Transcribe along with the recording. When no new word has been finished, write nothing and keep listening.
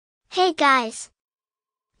Hey guys!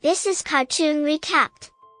 This is Cartoon Recapped.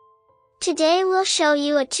 Today we'll show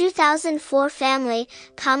you a 2004 family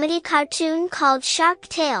comedy cartoon called Shark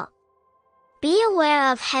Tale. Be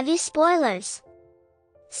aware of heavy spoilers.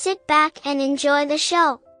 Sit back and enjoy the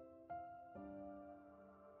show.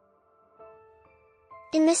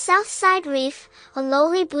 In the Southside Reef, a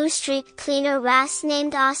lowly Blue Streak cleaner wrasse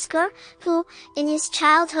named Oscar, who, in his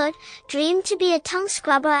childhood, dreamed to be a tongue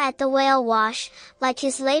scrubber at the whale wash, like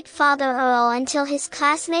his late father Earl until his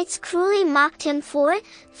classmates cruelly mocked him for it,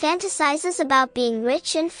 fantasizes about being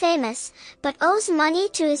rich and famous, but owes money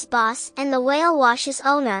to his boss and the whale wash's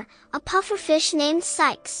owner, a pufferfish named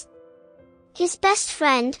Sykes. His best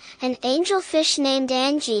friend, an angelfish named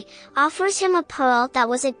Angie, offers him a pearl that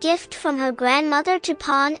was a gift from her grandmother to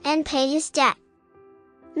pawn and pay his debt.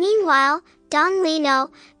 Meanwhile, Don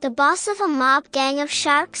Lino, the boss of a mob gang of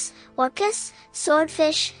sharks, orcas,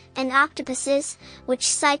 swordfish, and octopuses, which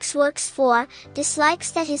Sykes works for,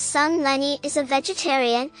 dislikes that his son Lenny is a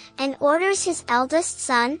vegetarian and orders his eldest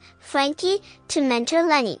son, Frankie, to mentor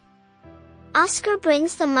Lenny. Oscar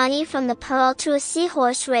brings the money from the pearl to a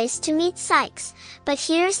seahorse race to meet Sykes, but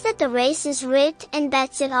hears that the race is rigged and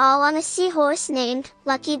bets it all on a seahorse named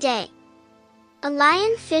Lucky Day. A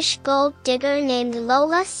lionfish gold digger named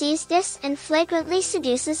Lola sees this and flagrantly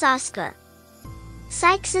seduces Oscar.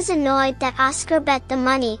 Sykes is annoyed that Oscar bet the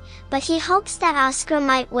money, but he hopes that Oscar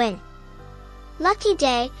might win. Lucky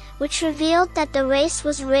Day, which revealed that the race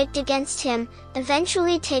was rigged against him,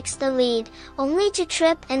 eventually takes the lead, only to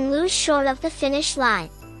trip and lose short of the finish line.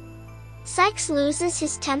 Sykes loses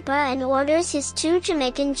his temper and orders his two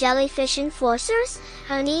Jamaican jellyfish enforcers,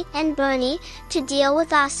 Ernie and Bernie, to deal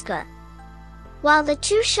with Oscar. While the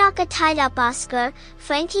two shaka tied up Oscar,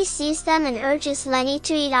 Frankie sees them and urges Lenny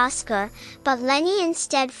to eat Oscar, but Lenny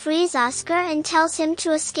instead frees Oscar and tells him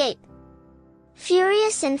to escape.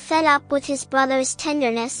 Furious and fed up with his brother's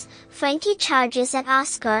tenderness, Frankie charges at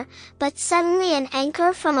Oscar, but suddenly an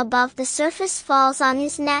anchor from above the surface falls on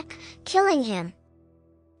his neck, killing him.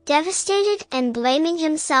 Devastated and blaming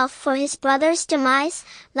himself for his brother's demise,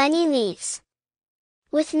 Lenny leaves.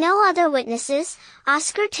 With no other witnesses,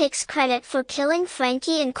 Oscar takes credit for killing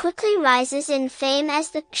Frankie and quickly rises in fame as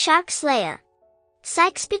the Sharkslayer.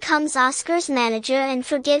 Sykes becomes Oscar's manager and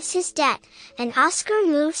forgives his debt, and Oscar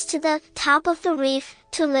moves to the top of the reef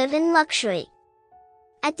to live in luxury.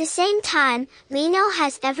 At the same time, Lino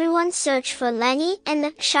has everyone search for Lenny and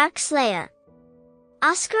the Sharkslayer.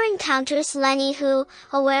 Oscar encounters Lenny who,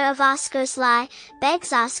 aware of Oscar's lie,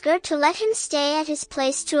 begs Oscar to let him stay at his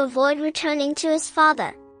place to avoid returning to his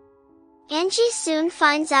father. Angie soon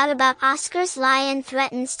finds out about Oscar's lie and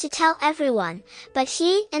threatens to tell everyone, but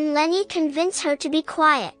he and Lenny convince her to be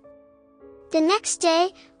quiet. The next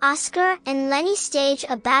day, Oscar and Lenny stage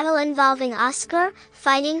a battle involving Oscar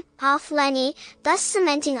fighting off Lenny, thus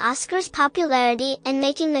cementing Oscar's popularity and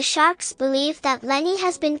making the sharks believe that Lenny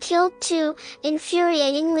has been killed too,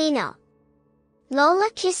 infuriating Lino. Lola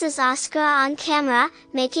kisses Oscar on camera,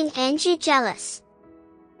 making Angie jealous.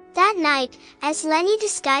 That night, as Lenny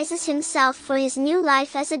disguises himself for his new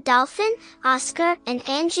life as a dolphin, Oscar and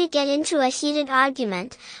Angie get into a heated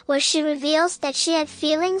argument, where she reveals that she had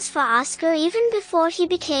feelings for Oscar even before he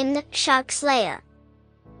became the Sharkslayer.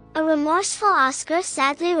 A remorseful Oscar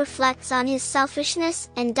sadly reflects on his selfishness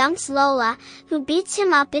and dumps Lola, who beats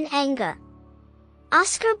him up in anger.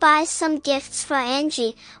 Oscar buys some gifts for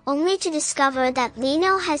Angie, only to discover that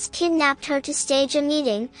Lino has kidnapped her to stage a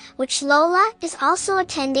meeting, which Lola is also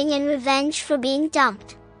attending in revenge for being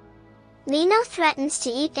dumped. Lino threatens to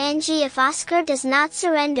eat Angie if Oscar does not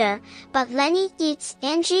surrender, but Lenny eats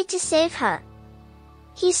Angie to save her.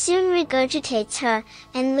 He soon regurgitates her,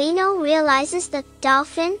 and Lino realizes the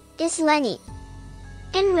dolphin is Lenny.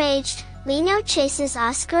 Enraged, Lino chases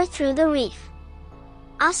Oscar through the reef.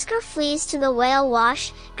 Oscar flees to the whale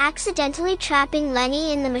wash, accidentally trapping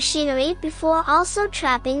Lenny in the machinery before also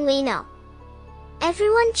trapping Lino.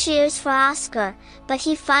 Everyone cheers for Oscar, but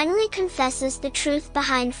he finally confesses the truth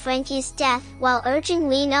behind Frankie's death while urging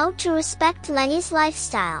Lino to respect Lenny's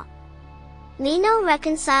lifestyle. Lino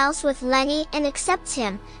reconciles with Lenny and accepts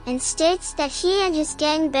him, and states that he and his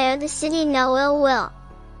gang bear the city no ill will.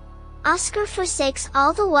 Oscar forsakes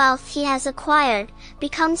all the wealth he has acquired,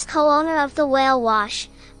 becomes co-owner of the whale wash,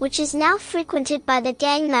 which is now frequented by the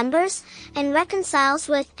gang members, and reconciles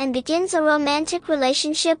with and begins a romantic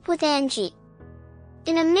relationship with Angie.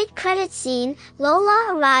 In a mid-credit scene,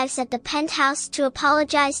 Lola arrives at the penthouse to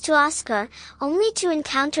apologize to Oscar, only to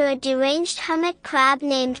encounter a deranged hermit crab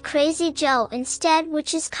named Crazy Joe instead,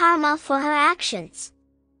 which is karma for her actions.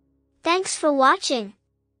 Thanks for watching.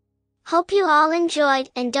 Hope you all enjoyed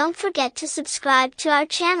and don't forget to subscribe to our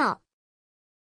channel.